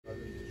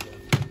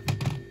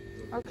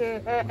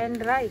Okay,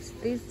 and rice.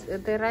 This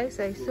the rice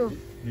I saw.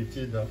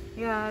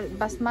 Yeah,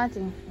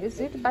 basmati. Is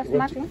it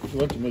basmati? You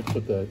want to make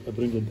what I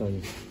bring in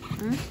time?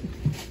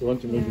 You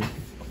want to make it?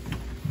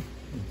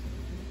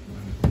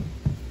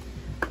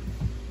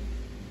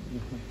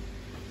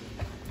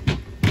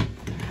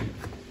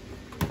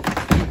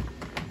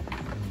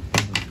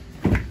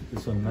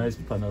 It's a nice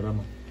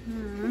panorama.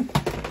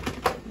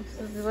 This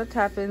is what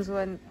happens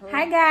when...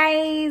 Hi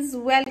guys,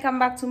 welcome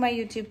back to my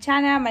YouTube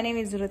channel. My name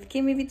is Ruth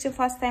Kim if it's your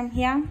first time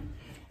here.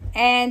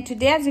 And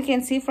today, as you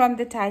can see from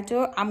the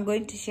title, I'm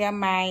going to share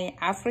my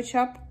Afro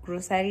shop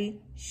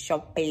grocery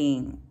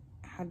shopping.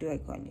 How do I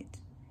call it?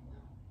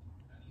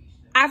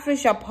 Afro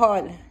shop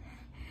haul.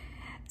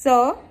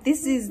 So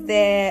this is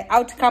the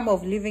outcome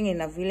of living in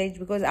a village,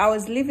 because I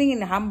was living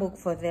in Hamburg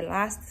for the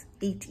last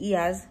 8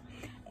 years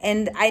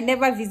and I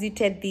never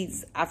visited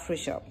this Afro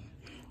shop.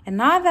 And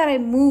now that I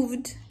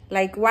moved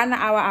like 1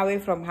 hour away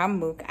from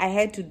Hamburg, I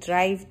had to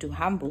drive to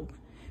Hamburg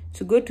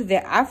to go to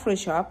the Afro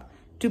shop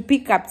to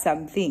pick up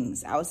some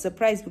things. I was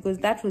surprised because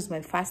that was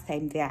my first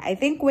time there. I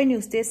think when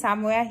you stay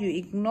somewhere, you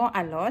ignore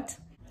a lot.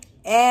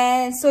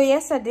 And so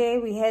yesterday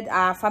we had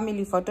our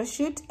family photo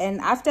shoot,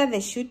 and after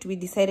the shoot we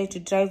decided to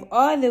drive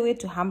all the way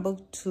to Hamburg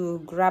to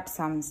grab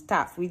some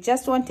stuff. We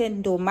just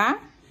wanted doma.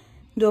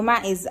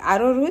 Doma is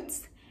arrowroot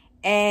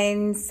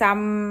and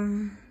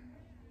some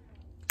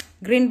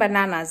green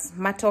bananas,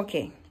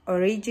 matoke,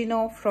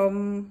 original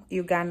from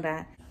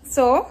Uganda.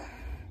 So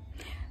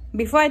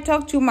before I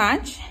talk too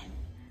much,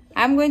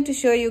 I'm going to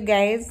show you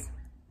guys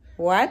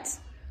what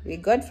we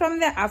got from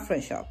the Afro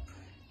shop.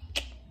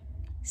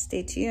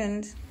 Stay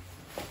tuned.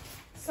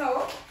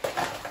 So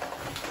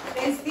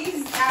there's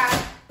this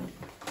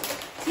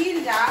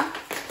Tilda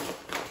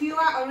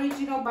pure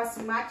original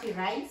basmati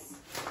rice.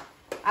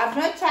 I've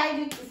not tried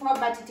it before,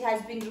 but it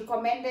has been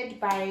recommended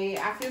by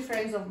a few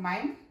friends of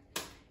mine,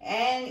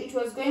 and it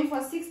was going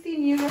for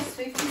 16 euros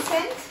 50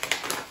 cents.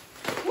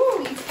 Woo,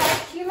 it's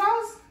 5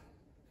 kilos.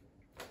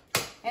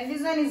 And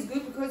this one is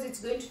good because it's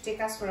going to take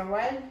us for a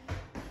while.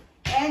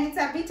 And it's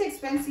a bit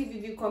expensive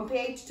if you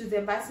compare it to the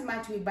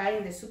basmati we buy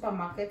in the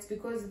supermarkets,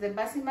 because the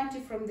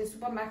basmati from the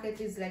supermarket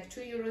is like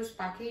 2 euros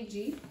per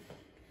kg.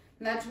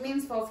 That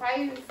means for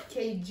 5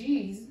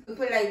 kgs, we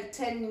put like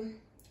 10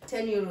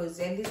 euros.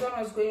 And this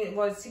one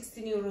was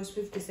 16 euros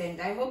 50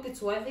 cents. I hope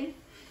it's worth it,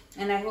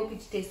 and I hope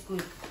it tastes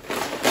good.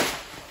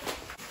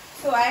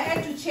 So I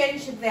had to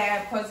change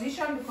the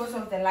position because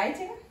of the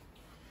lighting.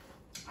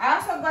 I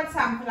also got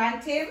some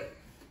plantain.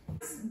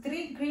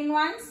 3 green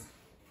ones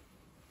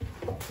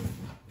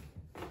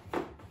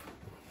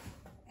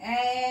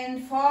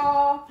and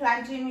 4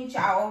 plantain which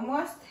are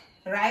almost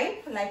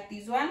ripe, like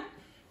this one.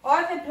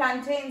 All the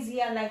plantains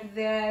here, like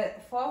the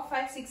 4,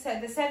 5, 6,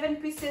 the 7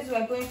 pieces,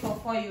 were going for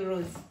 4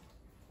 euros.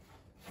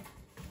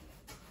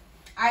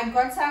 I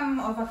got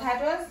some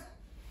avocados.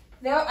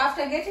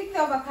 After getting the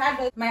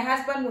avocados, my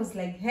husband was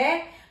like,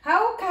 hey,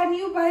 how can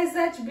you buy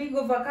such big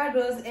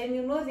avocados and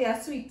you know they are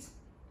sweet?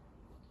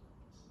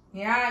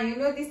 Yeah, you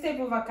know, this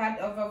type of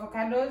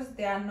avocados,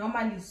 they are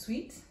normally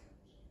sweet.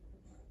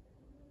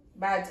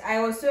 But I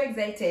was so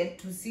excited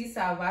to see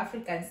South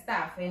African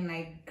stuff, and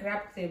I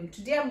grabbed them.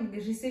 Today I'm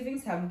receiving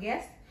some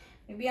guests.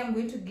 Maybe I'm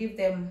going to give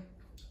them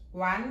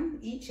 1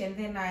 each, and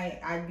then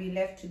I'll be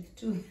left with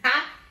 2.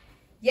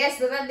 Yes,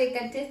 so that they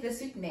can taste the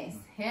sweetness.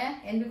 Yeah?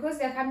 And because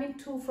they're coming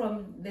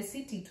from the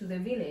city to the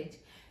village,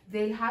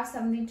 they'll have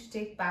something to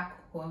take back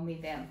home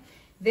with them.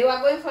 They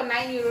were going for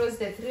 9 euros,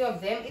 the 3 of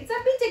them. It's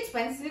a bit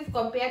expensive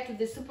compared to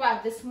the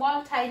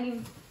small,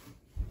 tiny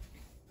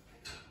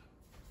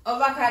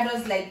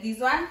avocados like this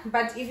one.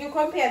 But if you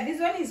compare,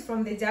 this one is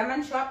from the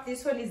German shop,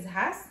 this one is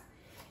Hass,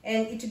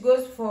 and it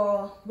goes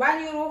for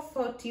 1 euro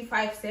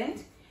 45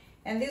 cents,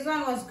 and this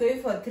one was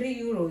going for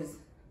 3 euros.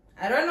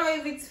 I don't know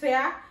if it's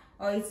fair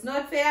or it's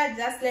not fair.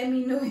 Just let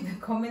me know in the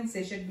comment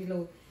section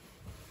below.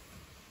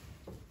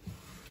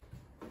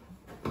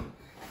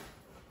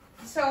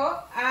 So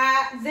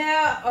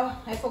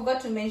I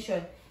forgot to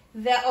mention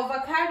the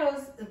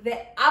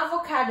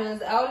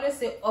avocados, I always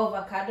say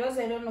avocados,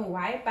 I don't know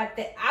why, but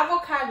the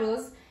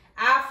avocados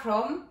are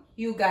from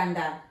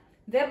Uganda.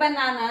 The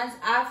bananas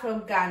are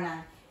from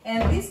Ghana.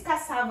 And this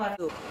cassava,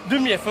 do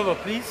me a favor,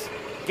 please.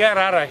 Get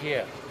out of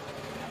here.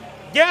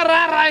 Get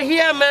out of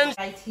here, man.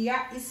 Right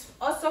here is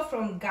also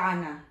from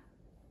Ghana.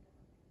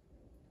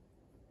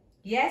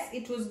 Yes,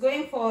 it was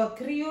going for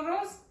 3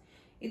 euros.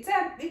 It's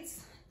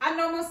a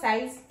normal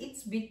size.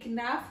 It's big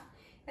enough,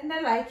 and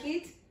I like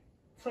it.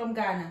 From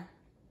Ghana.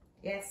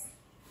 Yes.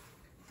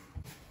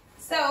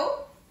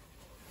 So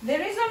the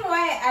reason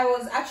why I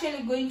was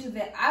actually going to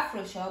the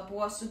Afro shop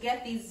was to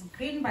get these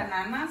green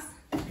bananas,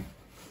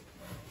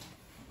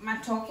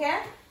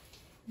 matoke.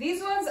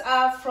 These ones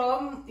are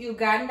from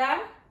Uganda,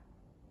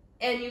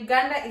 and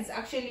Uganda is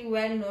actually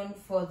well known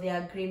for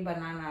their green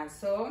bananas.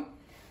 So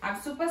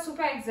I'm super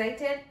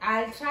excited.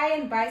 I'll try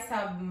and buy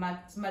some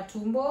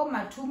matumbo.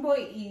 Matumbo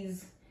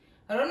is,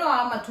 I don't know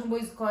how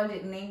matumbo is called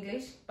in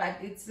English, but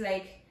it's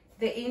like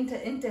the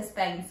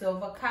intestines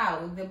of a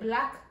cow, the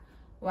black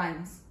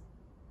ones.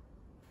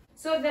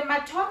 So the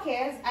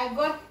matokes, I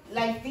got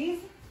like these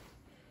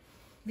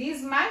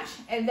much,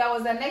 and there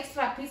was an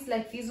extra piece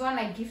like this one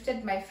I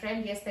gifted my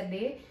friend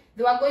yesterday.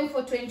 They were going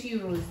for 20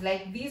 euros,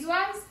 like these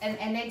ones, and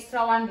an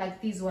extra one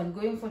like this one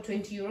going for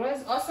 20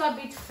 euros. Also a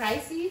bit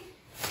pricey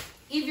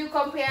if you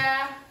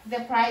compare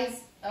the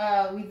price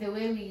with the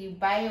way we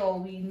buy or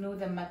we know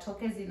the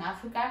matokes in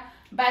Africa.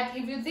 But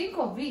if you think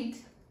of it,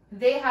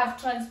 they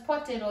have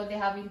transported or they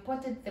have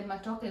imported the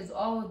matokes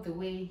all the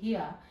way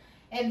here,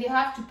 and they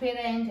have to pay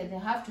rent, and they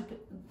have to pay.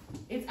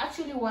 It's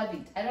actually worth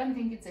it. I don't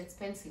think it's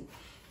expensive.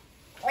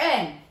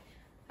 And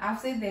I've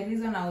said the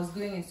reason I was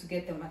going is to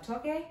get the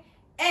matoke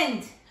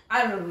and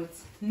arrowroot,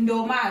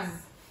 ndomas.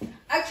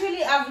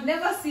 Actually, I've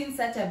never seen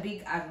such a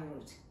big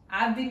arrowroot.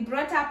 I've been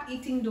brought up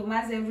eating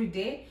ndomas every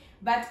day,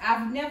 but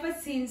I've never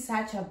seen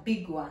such a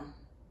big one.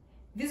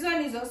 This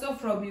one is also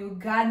from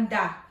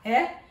Uganda.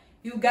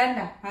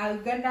 Uganda,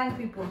 Ugandan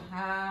people.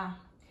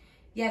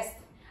 Yes,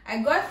 I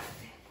got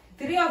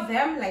 3 of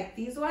them like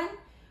this one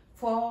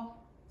for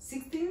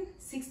 16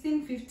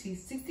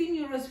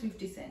 euros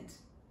 50 cents.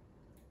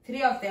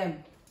 3 of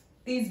them,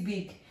 this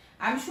big.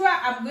 I'm sure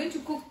I'm going to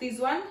cook this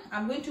one.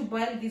 I'm going to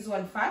boil this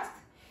one first,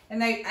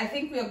 and I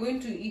think we are going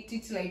to eat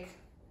it like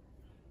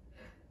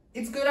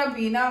it's gonna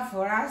be enough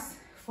for us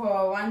for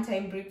a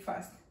one-time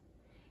breakfast.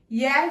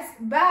 Yes,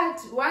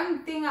 but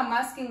one thing I'm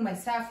asking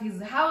myself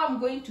is how I'm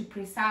going to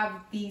preserve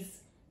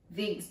these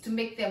things to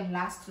make them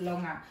last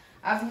longer.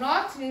 I've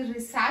not really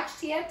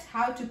researched yet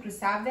how to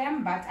preserve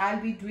them, but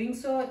I'll be doing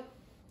so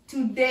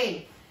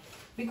today,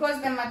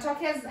 because the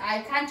matokes,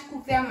 I can't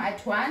cook them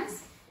at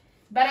once.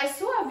 But I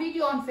saw a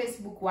video on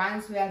Facebook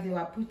once where they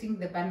were putting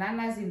the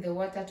bananas in the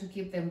water to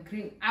keep them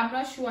green. I'm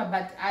not sure,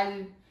 but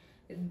I'll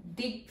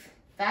dig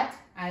that.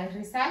 I'll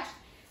research,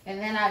 and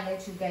then I'll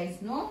let you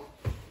guys know.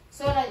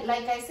 So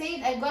like I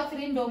said, I got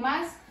 3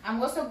 ndomas.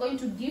 I'm also going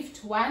to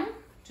gift one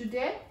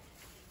today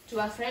to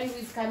a friend who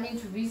is coming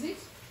to visit.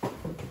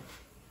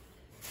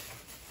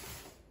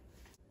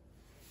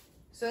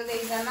 So there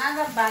is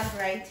another bag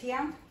right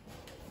here.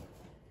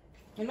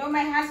 You know,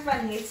 my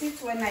husband hates it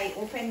when I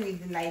open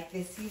with like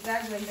the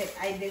scissors, when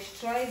I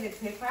destroy the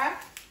paper.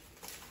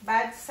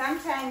 But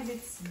sometimes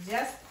it's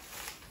just,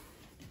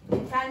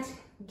 you can't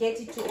get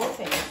it to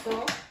open.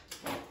 So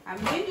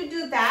I'm going to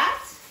do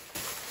that.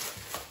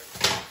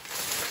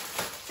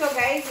 So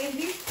guys, in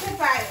this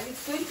paper,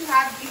 it's going to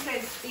have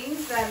different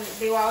things, and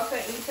they were also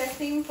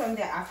interesting from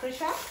the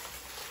Afro-shop.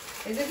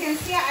 As you can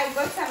see, I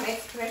got some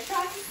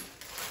expressions.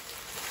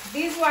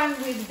 This one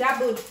with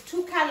double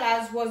 2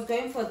 colors was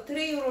going for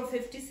 3 euro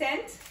 50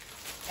 cents,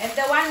 and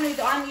the one with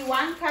only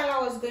 1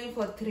 color was going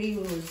for 3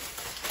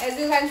 euros. As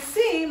you can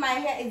see, my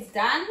hair is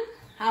done.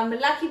 I'm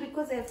lucky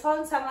because I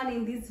found someone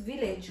in this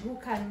village who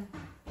can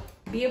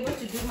be able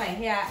to do my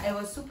hair. I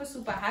was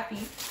super happy.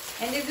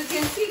 And as you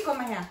can see,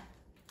 come here.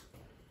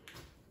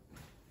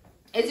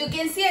 As you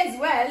can see as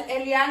well,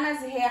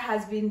 Eliana's hair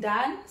has been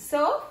done.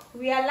 So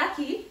we are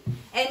lucky,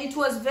 and it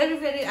was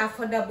very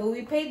affordable.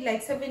 We paid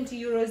like 70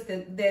 euros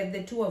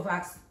the 2 of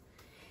us.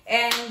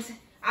 And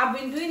I've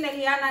been doing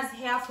Eliana's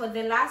hair for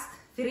the last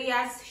 3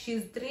 years.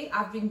 She's 3.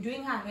 I've been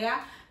doing her hair,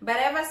 but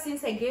ever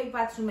since I gave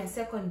birth to my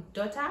second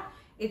daughter,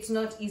 it's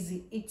not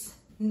easy. It's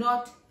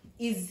not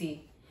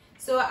easy.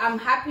 So I'm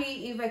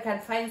happy if I can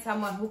find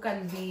someone who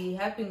can be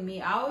helping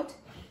me out.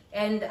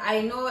 And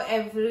I know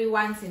every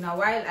once in a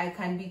while I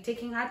can be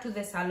taking her to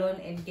the salon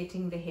and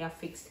getting the hair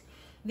fixed.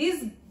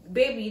 This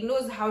baby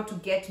knows how to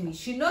get me.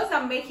 She knows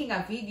I'm making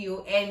a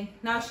video, and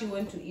now she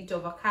wants to eat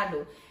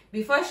avocado.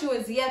 Before she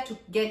was here to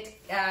get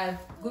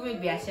gumi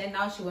biashe,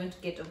 now she wants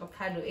to get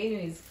avocado.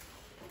 Anyways,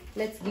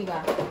 let's give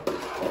her.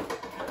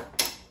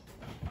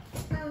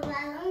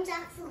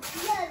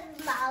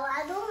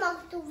 I don't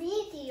make the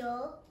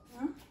video.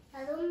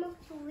 I don't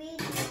make the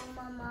video,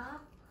 Mama.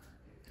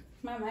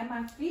 Mama,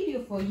 I make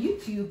video for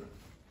YouTube.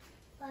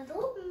 I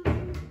don't.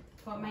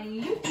 For my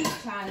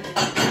YouTube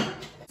channel.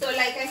 So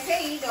like I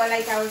said, or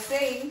like I was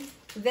saying,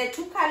 the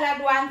 2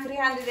 colored one, 3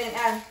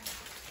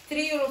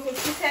 euro 50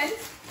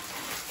 cents.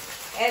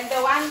 And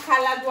the 1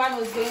 colored one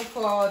was going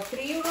for 3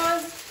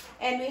 euros.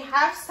 And we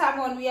have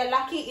someone, we are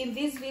lucky in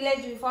this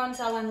village, we found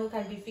someone who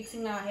can be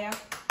fixing our hair.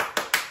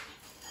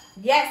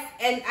 Yes,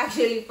 and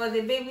actually for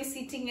the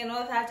babysitting and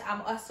all that,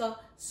 I'm also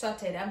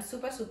sorted. I'm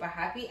super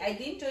happy. I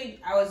didn't know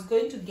I was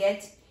going to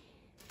get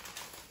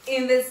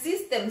in the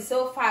system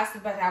so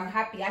fast, but I'm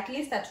happy. At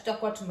least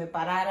hatutakuwa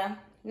tumeparara.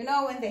 You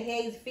know, when the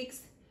hair is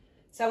fixed,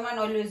 someone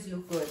always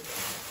look good.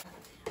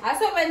 I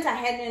also went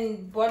ahead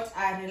and bought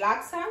a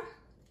relaxer.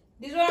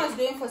 This one was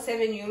going for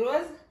 7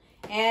 euros.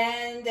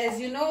 And as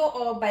you know,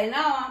 or by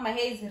now, my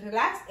hair is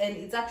relaxed and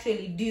it's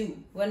actually due.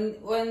 When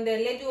the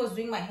lady was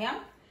doing my hair,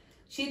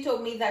 she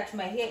told me that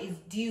my hair is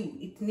due.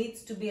 It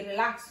needs to be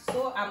relaxed.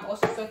 So I'm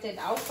also sorted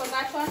out for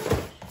that one.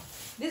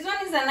 This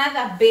one is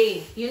another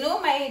bay. You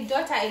know, my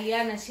daughter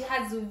Eliana, she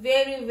has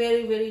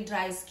very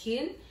dry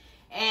skin.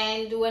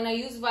 And when I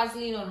use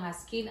Vaseline on her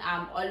skin,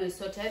 I'm always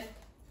sorted.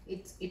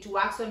 It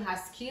works on her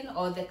skin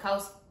or the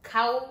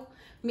cow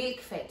milk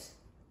fat.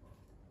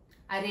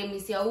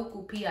 Aremisia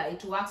huku pia,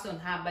 it works on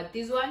her. But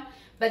this one,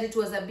 but it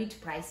was a bit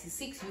pricey,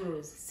 6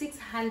 euros,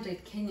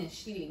 600 Kenyan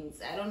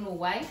shillings. I don't know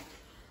why,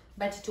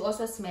 but it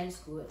also smells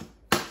good.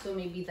 So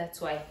maybe that's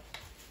why.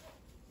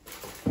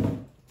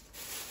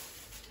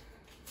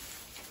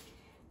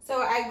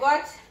 So I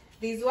got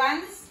these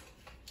ones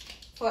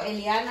for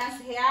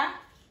Eliana's hair.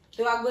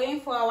 They were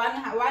going for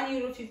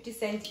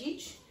 €1.50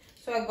 each.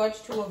 So I got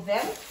 2 of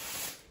them.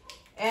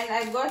 And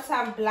I got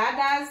some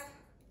bladders,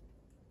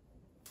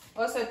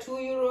 also 2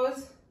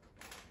 euros.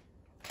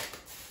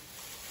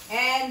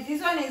 And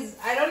this one is,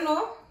 I don't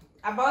know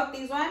about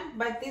this one,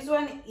 but this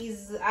one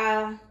is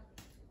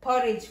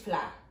porridge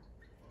flour.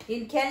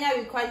 In Kenya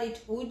we call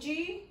it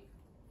uji.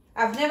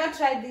 I've never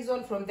tried this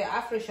one from the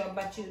Afro shop,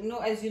 but you know,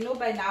 as you know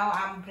by now,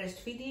 I'm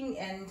breastfeeding,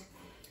 and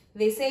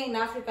they say in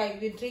Africa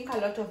if you drink a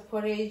lot of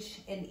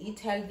porridge and eat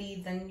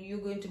healthy, then you're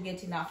going to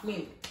get enough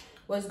milk.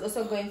 Was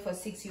also going for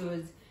 6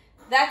 euros.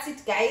 That's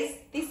it, guys.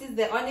 This is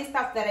the only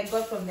stuff that I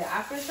got from the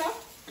Afro shop,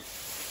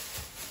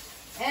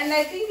 and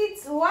I think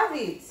it's worth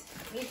it.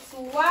 It's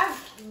worth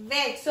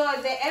that. So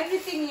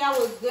everything here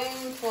was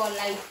going for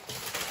like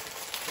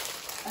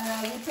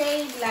we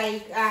paid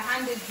like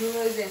 100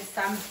 euros and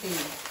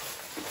something.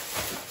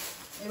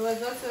 It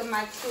was also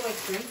much so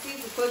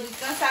expensive because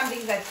it's not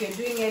something that you're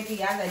doing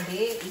every other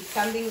day. It's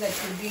something that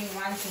you're doing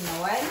once in a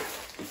while,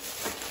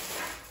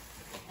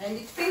 and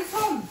it feels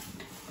home.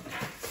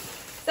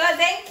 So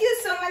thank you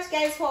so much,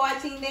 guys, for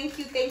watching. Thank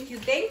you.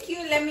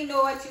 Let me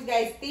know what you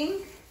guys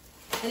think,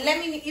 and let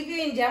me, if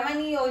you're in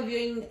Germany or if you're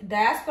in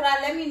diaspora,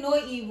 let me know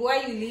if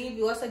where you live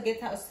you also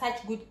get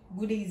such good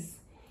goodies.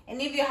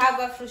 And if you have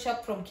a Afro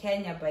shop from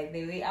Kenya, by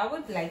the way, I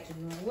would like to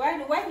know why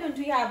don't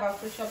we have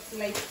Afro shops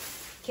like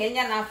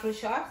Kenyan Afro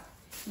shops?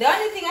 The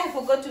only thing I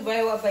forgot to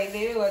buy, by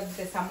the way, was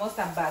the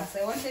samosa bags.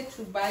 I wanted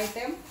to buy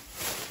them,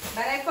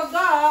 but I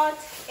forgot.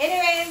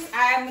 Anyways,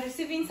 I'm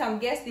receiving some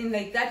guests in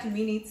like 30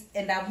 minutes,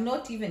 and I've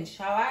not even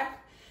showered.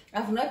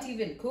 I've not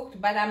even cooked,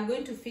 but I'm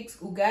going to fix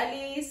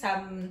ugali,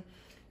 some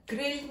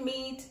grilled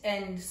meat,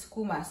 and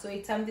skuma. So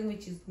it's something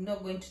which is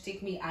not going to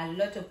take me a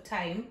lot of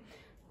time,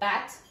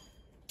 but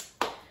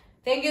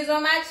thank you so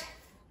much.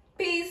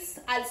 Peace.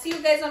 I'll see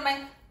you guys on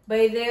my...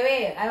 By the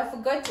way, I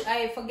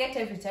forget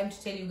every time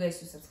to tell you guys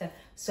to subscribe.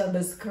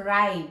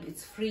 Subscribe.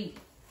 It's free.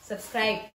 Subscribe.